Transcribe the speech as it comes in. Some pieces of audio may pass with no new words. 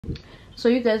So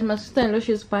you guys, my sister-in-law,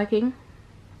 she's packing.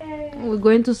 We're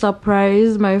going to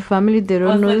surprise my family. They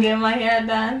don't know. Get my hair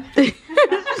done.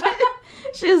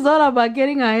 She's all about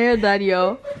getting her hair done,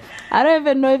 yo. I don't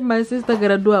even know if my sister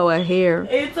gonna do our hair.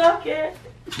 It's okay.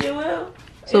 She will.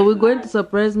 So we're going to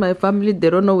surprise my family. They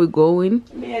don't know we're going.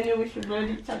 Me and you, we should know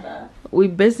each other. We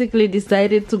basically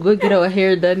decided to go get our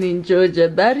hair done in Georgia.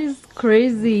 That is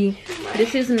crazy.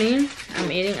 This is me.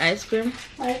 I'm eating ice cream.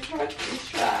 My throat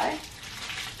is dry.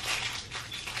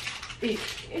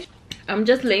 I'm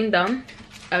just laying down.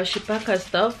 She pack her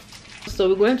stuff. So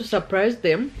we're going to surprise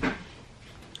them.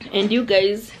 And you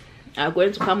guys are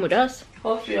going to come with us.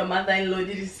 Hopefully your mother-in-law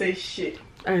didn't say shit.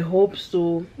 I hope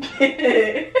so.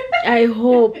 I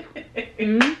hope.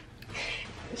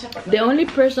 The only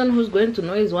person who's going to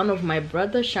know is one of my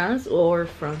brother, Chance or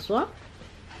Francois,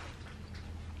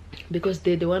 because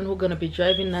they're the one who's gonna be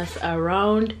driving us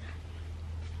around.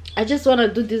 I just want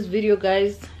to do this video,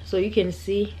 guys, so you can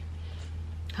see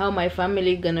how my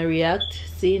family gonna react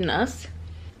seeing us.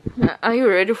 Are you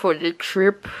ready for the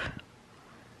trip?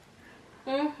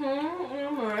 I'm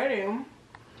ready.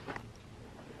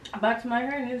 Back to my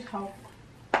hair needs help.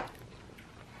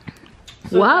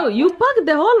 So wow, you packed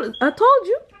the whole. I told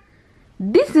you,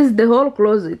 this is the whole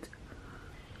closet.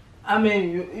 I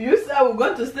mean, you said we're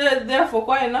going to stay there for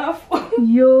quite enough.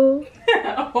 Yo,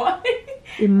 Why?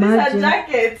 imagine. These are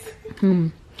jackets.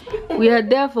 We are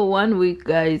there for 1 week,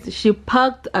 guys. She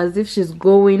packed as if she's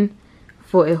going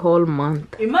for a whole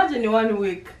month. Imagine 1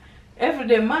 week. Every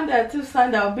day, Monday to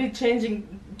Sunday, I'll be changing,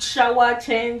 shower.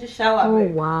 Oh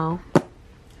wow.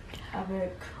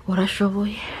 What a shovel.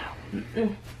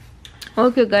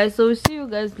 Okay, guys, so we'll see you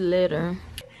guys later.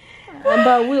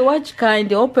 But which kind?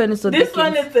 The open so this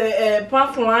one is a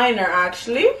pump liner,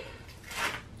 actually.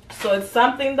 So it's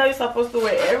something that you're supposed to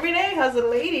wear every day as a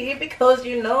lady, because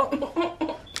you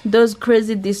know those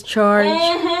crazy discharge.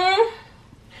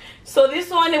 So this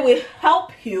one, it will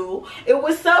help you. It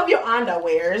will save your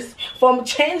underwears from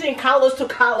changing colors to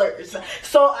colors.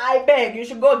 So I beg, you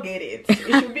should go get it.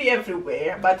 It should be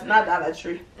everywhere, but not Dollar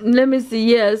Tree. Let me see.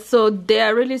 Yes, so they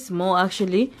are really small,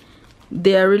 actually.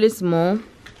 They are really small.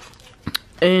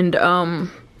 And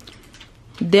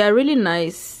they are really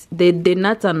nice. They're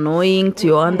not annoying to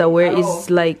your underwear. It's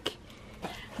like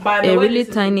a really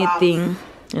tiny thing.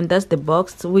 And that's the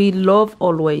box we love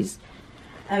always.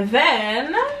 And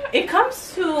then it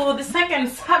comes to the second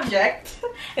subject,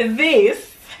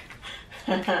 this.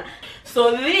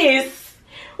 So this,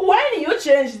 when you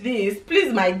change this,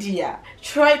 please my dear,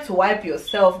 try to wipe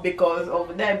yourself, because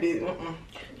of that you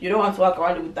don't want to walk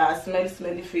around with that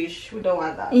smelly fish. We don't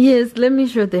want that. Yes, let me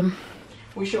show them.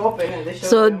 We should open and show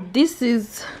so them. This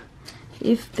is,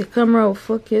 if the camera will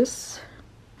focus,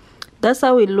 that's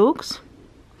how it looks.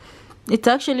 It's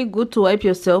actually good to wipe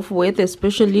yourself with,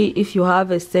 especially if you have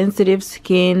a sensitive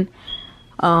skin.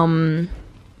 Not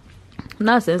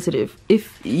sensitive,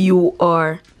 if you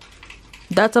are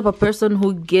that type of person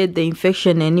who get the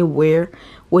infection anywhere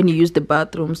when you use the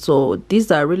bathroom. So these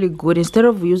are really good. Instead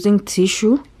of using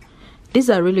tissue, these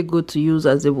are really good to use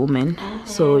as a woman.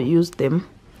 So use them.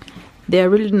 They are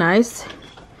really nice.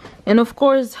 And of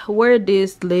course, wear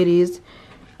this, ladies.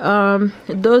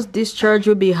 Those discharge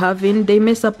you'll be having, they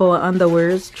mess up our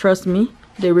underwears, trust me,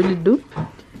 they really do.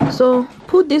 So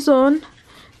put this on,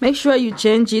 make sure you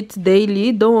change it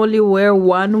daily. Don't only wear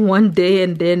one day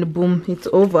and then boom, it's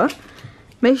over.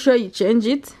 Make sure you change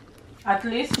it at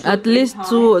least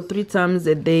 2 or 3 times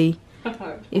a day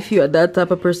if you are that type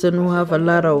of person who have a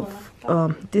lot of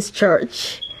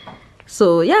discharge.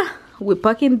 So yeah, we're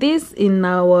packing this in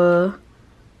our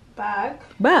bag.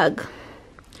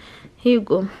 Here you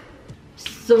go.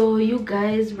 So you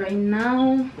guys, right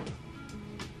now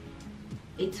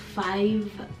it's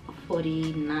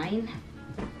 5:49.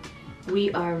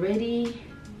 We are ready,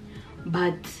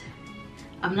 but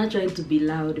I'm not trying to be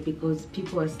loud because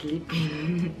people are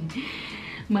sleeping.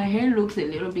 My hair looks a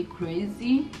little bit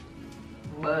crazy,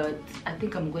 but I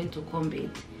think I'm going to comb it.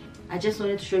 I just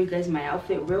wanted to show you guys my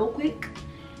outfit real quick.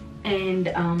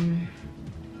 And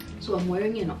so I'm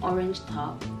wearing an orange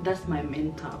top. That's my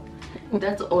main top.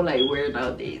 That's all I wear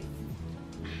nowadays.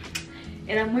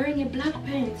 And I'm wearing a black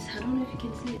pants. I don't know if you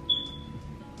can see it.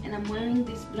 And I'm wearing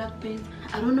this black pants.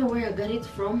 I don't know where I got it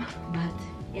from, but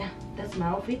yeah, that's my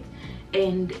outfit.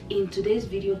 And in today's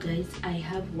video, guys, I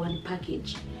have one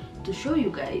package to show you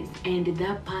guys, and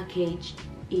that package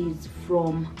is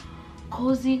from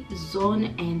Cozy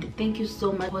Zone. And thank you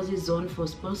so much, Cozy Zone, for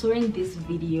sponsoring this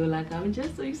video. Like, I'm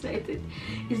just so excited.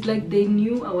 It's like they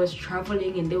knew I was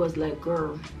traveling and they was like,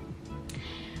 girl,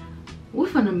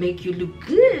 we're gonna make you look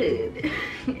good.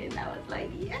 And I was like,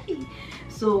 yay.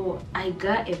 So I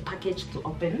got a package to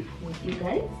open with you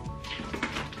guys.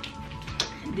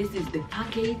 This is the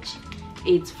package.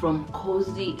 It's from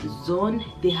Cozy Zone.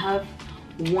 They have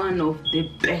one of the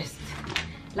best,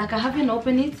 like I haven't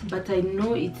opened it, but I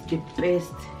know it's the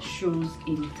best shoes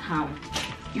in town.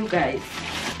 You guys,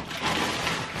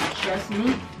 trust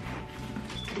me,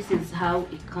 this is how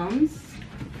it comes.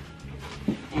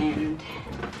 And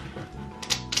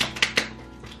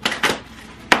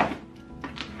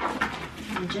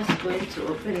I'm just going to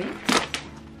open it.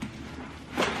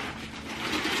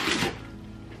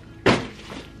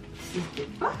 This is the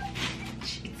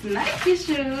package. It's Nike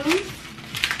shoes.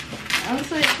 I'm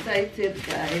so excited,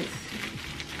 guys.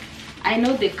 I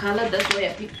know the color, that's why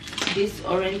I picked this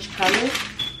orange color.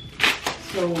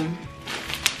 So,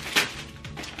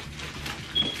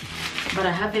 but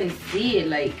I haven't seen it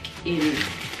like in,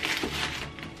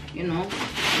 you know,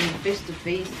 in face to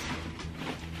face.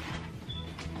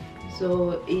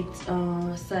 So it's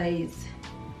size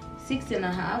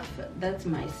 6.5. That's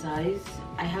my size.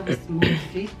 I have a small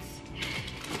feet.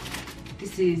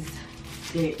 This is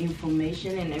the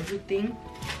information and everything.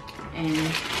 And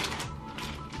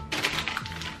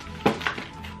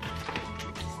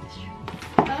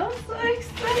I'm so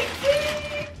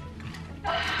excited.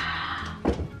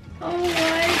 Oh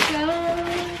my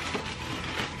god,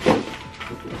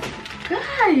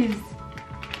 guys,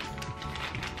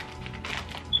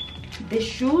 the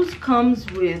shoes comes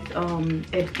with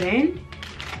a band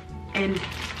and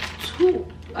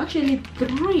actually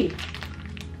 3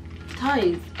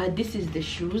 ties. This is the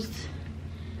shoes.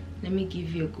 Let me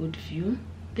give you a good view.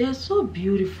 They are so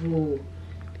beautiful.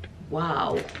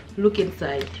 Wow, look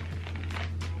inside.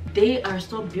 They are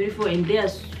so beautiful and they are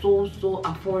so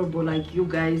affordable. Like, you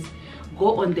guys,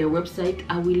 go on their website.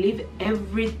 I will leave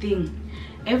everything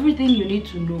you need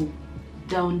to know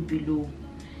down below,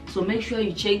 so make sure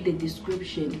you check the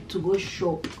description to go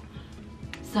shop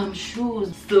some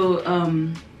shoes. So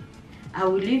I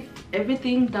will leave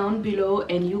everything down below,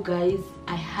 and you guys,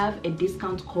 I have a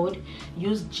discount code.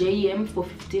 Use JM for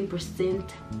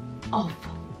 15% off.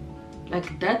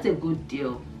 Like, that's a good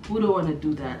deal. Who don't want to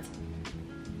do that?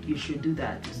 You should do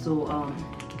that. So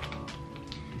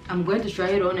I'm going to try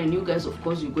it on, and you guys, of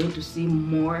course, you're going to see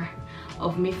more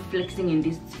of me flexing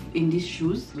in these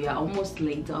shoes. We are almost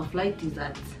late. Our flight is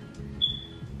at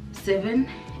 7,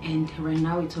 and right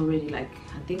now it's already like,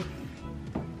 I think,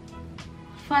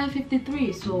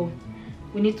 5:53. So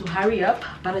we need to hurry up,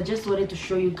 but I just wanted to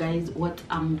show you guys what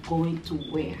I'm going to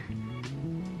wear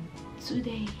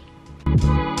today.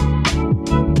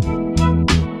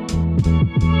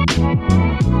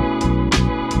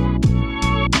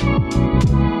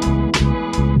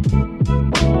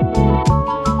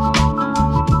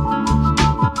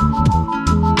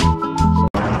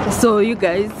 So you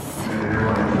guys,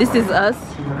 this is us.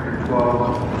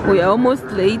 We are almost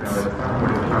late.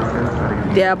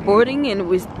 They are boarding and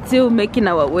we're still making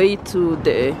our way to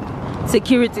the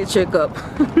security checkup.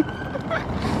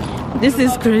 This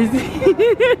is crazy.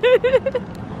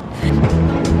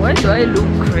 Why do I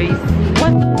look crazy?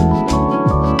 What?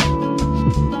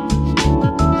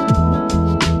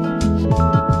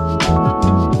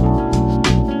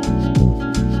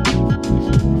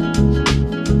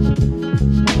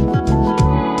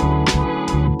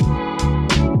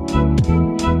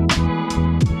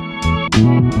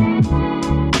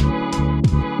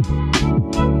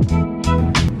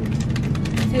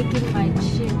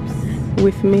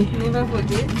 With me. Never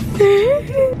forget.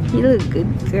 You look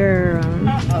good, girl.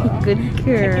 Good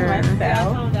girl.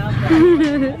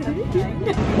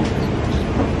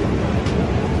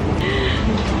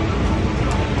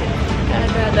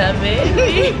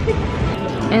 Baby.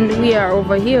 And we are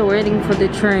over here waiting for the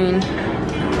train.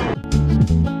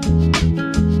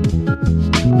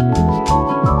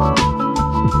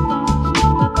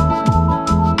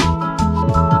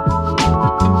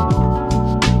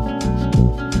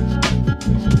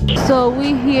 So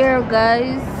we here,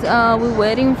 guys. We're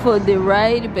waiting for the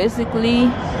ride.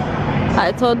 Basically,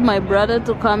 I told my brother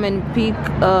to come and pick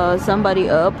somebody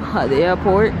up at the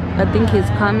airport. I think he's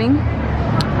coming.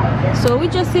 So we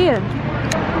just here.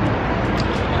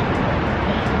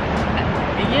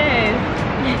 Yes.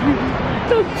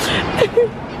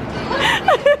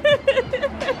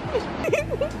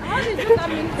 How did you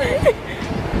come in first?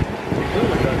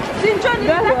 Sinchoni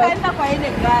nakaenda kwa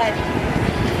ile gari.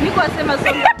 Niko sema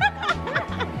somo.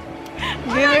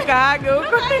 Gile kaga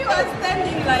huko. I was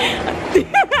standing like.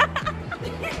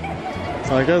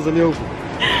 Akazalia huko.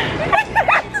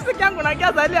 Sisi kyangu na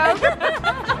kazalia huko.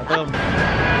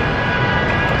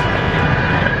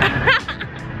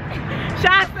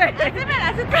 Shase. Sema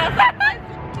na sisi.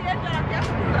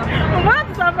 Mbona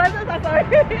surprises are sorry.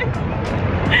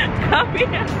 Come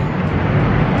here.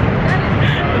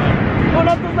 One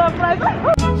of the surprises.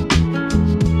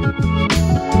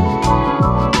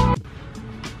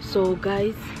 So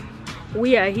guys,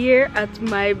 we are here at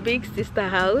my big sister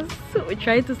house. We're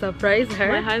trying to surprise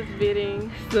her. My heart's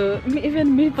beating. So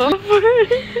even me too.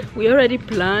 We already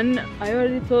planned. I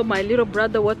already told my little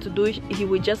brother what to do. He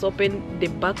would just open the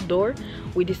back door.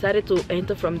 We decided to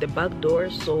enter from the back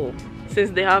door. So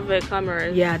since they have a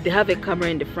camera. Yeah, they have a camera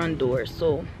in the front door.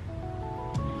 So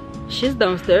she's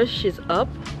downstairs, she's up.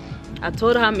 I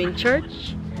told her I'm in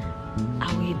church.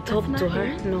 I will talk to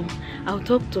her. No, I'll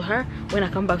talk to her when I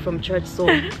come back from church. So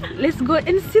let's go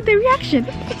and see the reaction.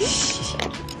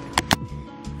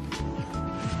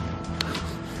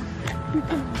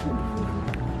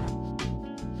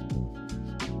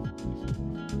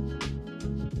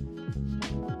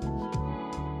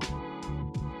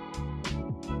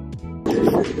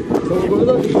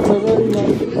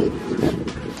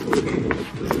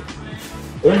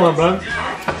 Uma branca.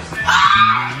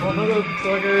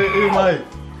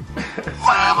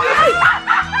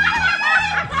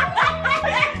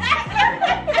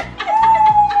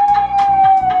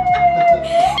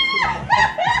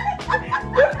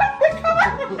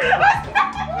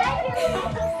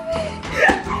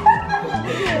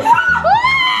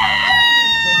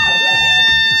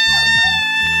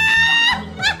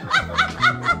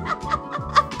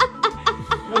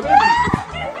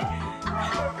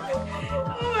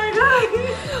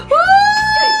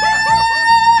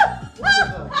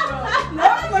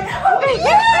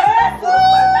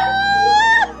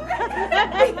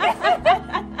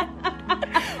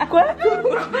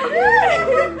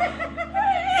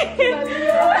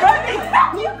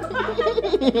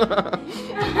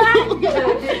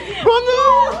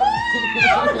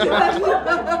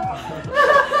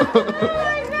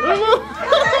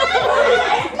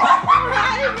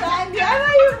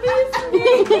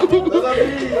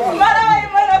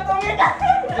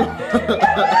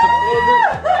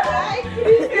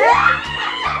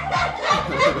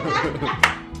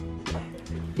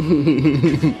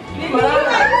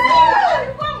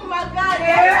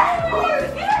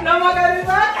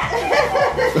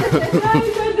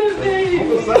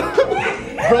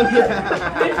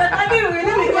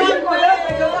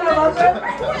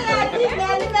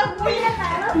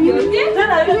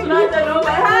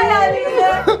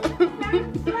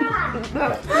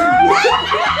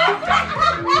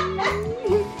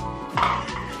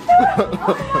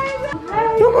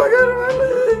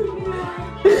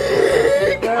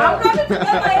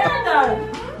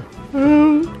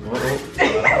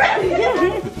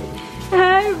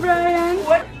 Hi, Brian.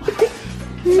 What?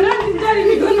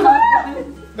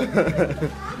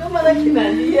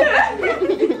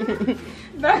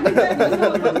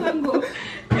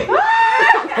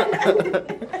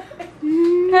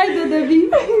 Hi, Dadavi.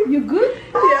 You good?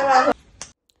 Yeah.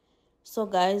 So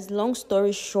guys, long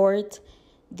story short,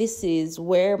 this is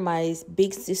where my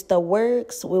big sister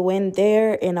works. We went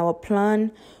there in our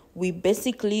plan. We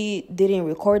basically didn't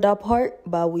record that part,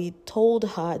 but we told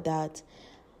her that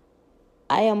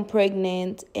I am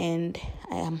pregnant and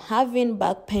I am having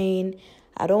back pain.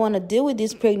 I don't want to deal with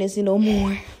this pregnancy no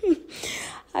more.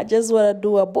 I just want to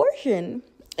do abortion.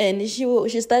 And she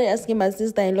started asking my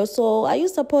sister-in-law, so are you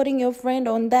supporting your friend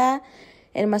on that?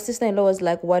 And my sister-in-law was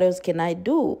like, what else can I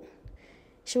do?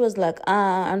 She was like,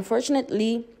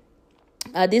 unfortunately,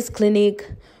 at this clinic,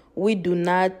 we do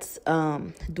not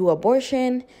do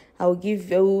abortion. I'll give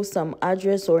you some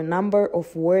address or number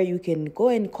of where you can go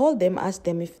and call them, ask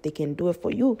them if they can do it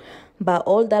for you. But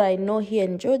all that I know here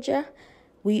in Georgia,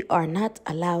 we are not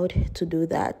allowed to do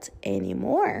that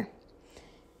anymore.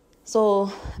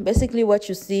 So basically what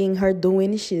you're seeing her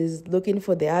doing, she's looking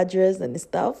for the address and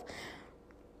stuff.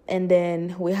 And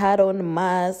then we had on a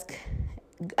mask.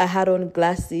 I had on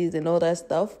glasses and all that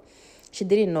stuff. She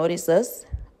didn't notice us,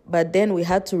 but then we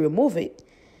had to remove it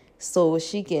so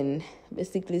she can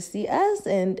basically see us.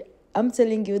 And I'm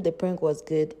telling you, the prank was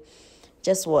good.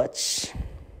 Just watch.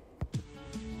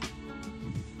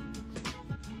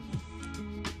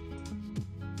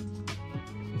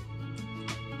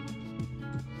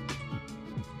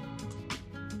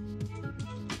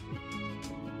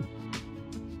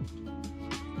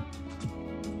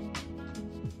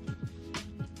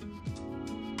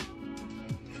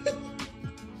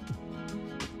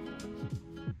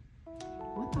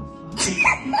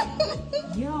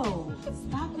 Yo,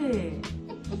 stop it.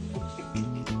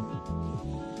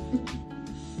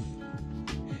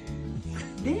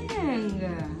 Dang.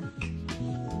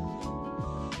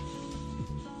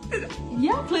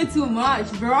 Y'all play too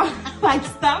much, bro. Like,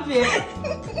 stop it.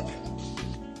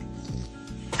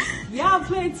 Y'all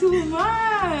play too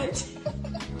much.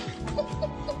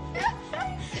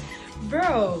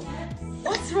 Bro,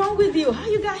 what's wrong with you? How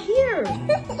you got here?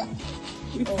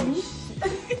 Oh.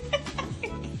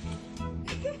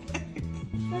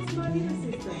 That's my little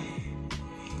sister.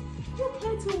 You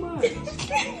play too much.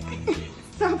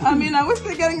 Stop. I mean, I was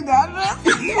still getting the address.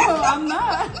 No, I'm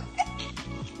not.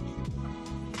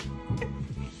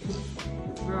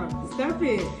 Bro, stop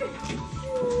it.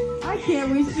 I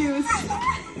can't refuse.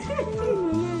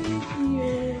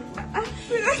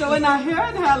 So when I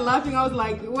heard her laughing, I was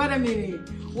like, wait a minute.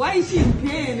 Why is she in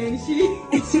pain and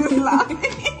she's laughing?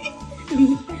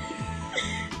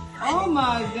 Oh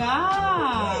my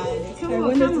God.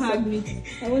 Come hug me.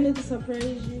 I wanted to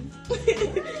surprise you.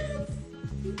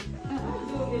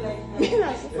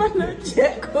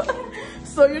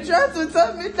 So you tried to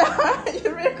tell me that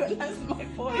you recognize my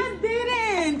voice? I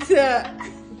didn't.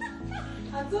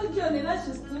 I told Johnny that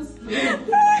she's too slow.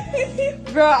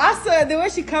 Bro, I saw the way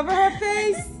she covered her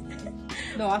face.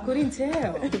 No, I couldn't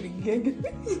tell.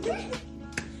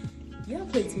 Y'all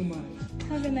play too much.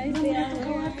 Have a nice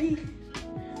day.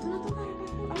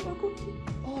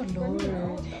 Oh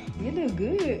Lord, you look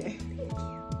good.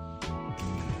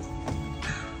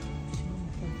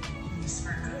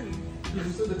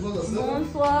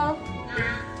 Bonsoir.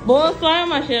 Bonsoir,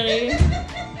 ma chérie.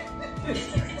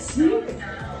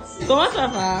 Comment ça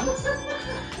va?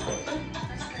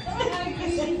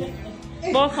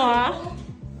 Bonsoir.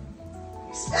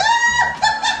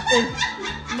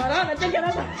 Marana, check it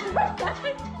out.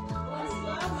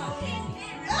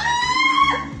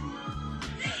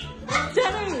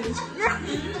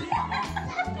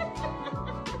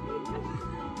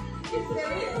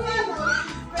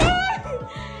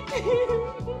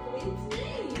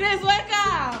 Chris, wake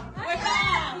up! Wake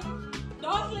up!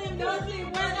 Don't sleep, wake up!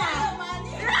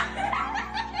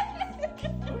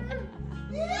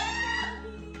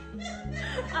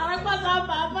 What's up,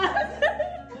 Papa?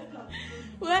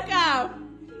 Wake up!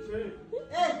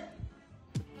 Hey!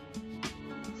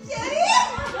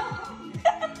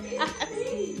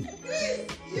 Chris,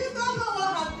 you don't know what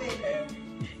happened.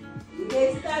 They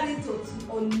started to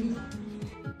on me.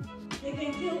 They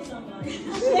can kill somebody.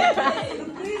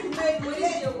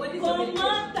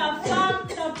 Comment ta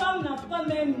femme n'a pas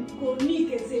même connu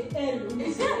que c'est elle.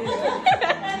 Elle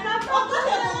n'a pas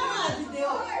connu.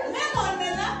 Même on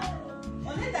est là. On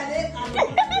est allé à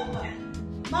l'hôpital.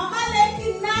 Maman Leki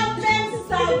n'a même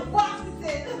savoir si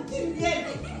c'est une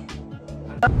vieille.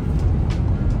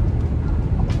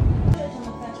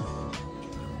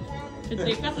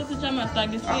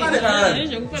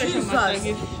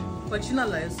 But you're not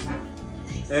less.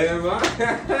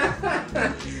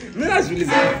 Me that's really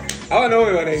sad. I don't know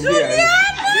what I'm doing.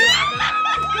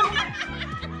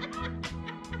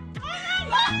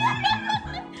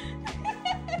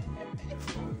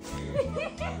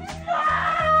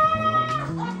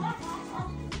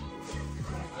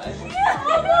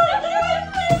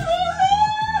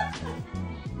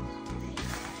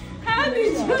 How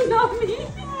did you know me?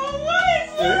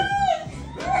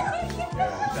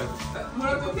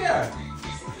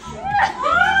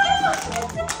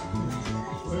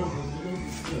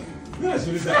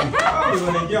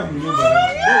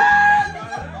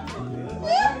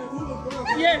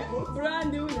 Yeah, brand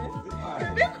new.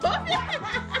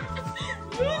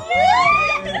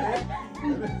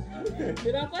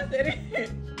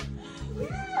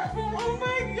 Oh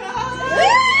my God!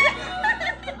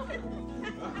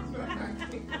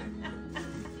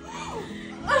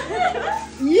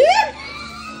 Yeah.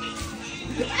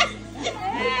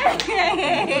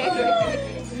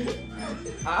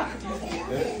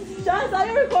 Chance, are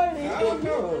you recording? I don't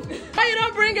know. Why you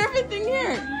don't bring everything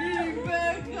here?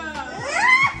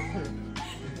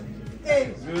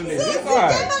 Julie,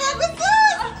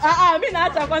 Mimi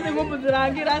naacha kwanza nguvu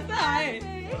zirangira saa.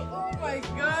 Oh my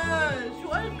gosh!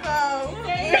 Welcome.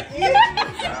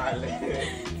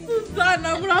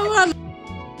 Susana, bravo.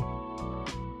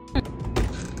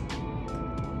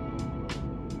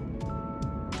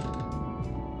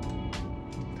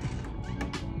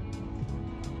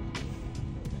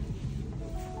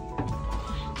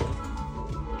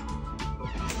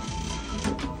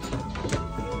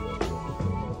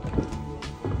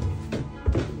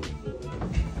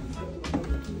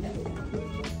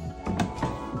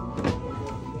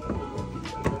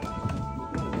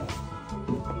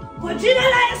 Kwa jina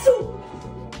la Yesu.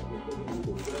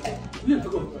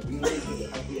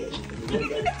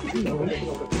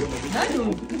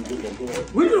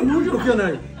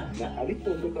 Na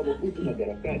alipoondoka Mobutu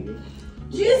madarakani,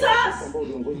 Jesus! ambao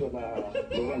uliongozwa na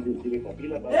Laurent Desire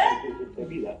Kabila,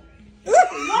 Kabila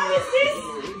What is this?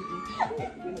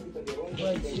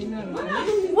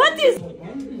 What is?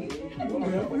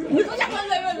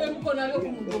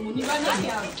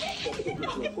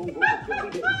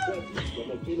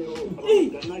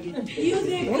 You're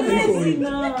crazy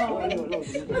now.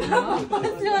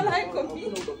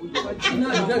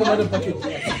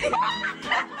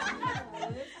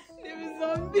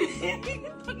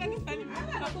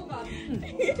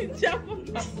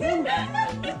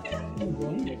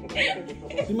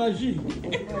 Imagine.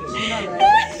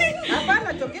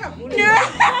 Hapana tokea kule.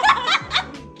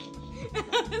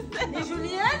 Ni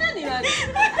Juliana ni nani?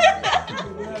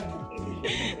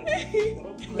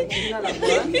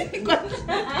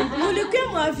 Mulikuwa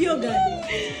mwavyo gani?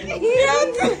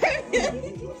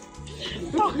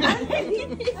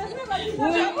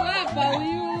 Hapa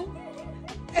huyu.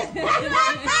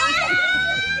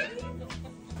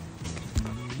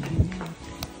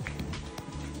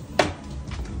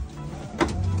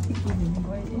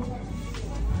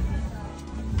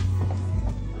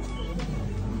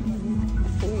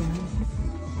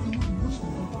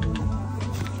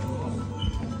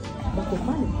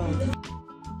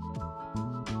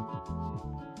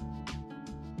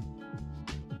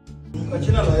 Kwa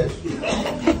jina la Yesu.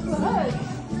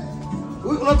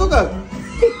 Unatoka?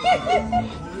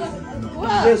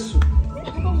 Yesu.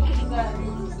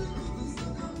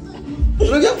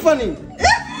 Unajua kufanya nini?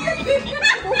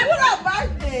 Kukula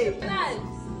birthday.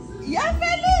 Ya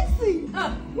Felix.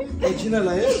 Kwa jina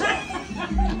la Yesu.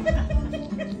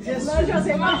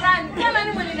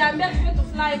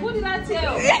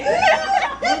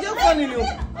 Unajua kufanya nini huko?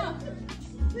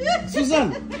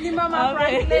 Susan. Ni mama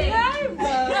Franklin.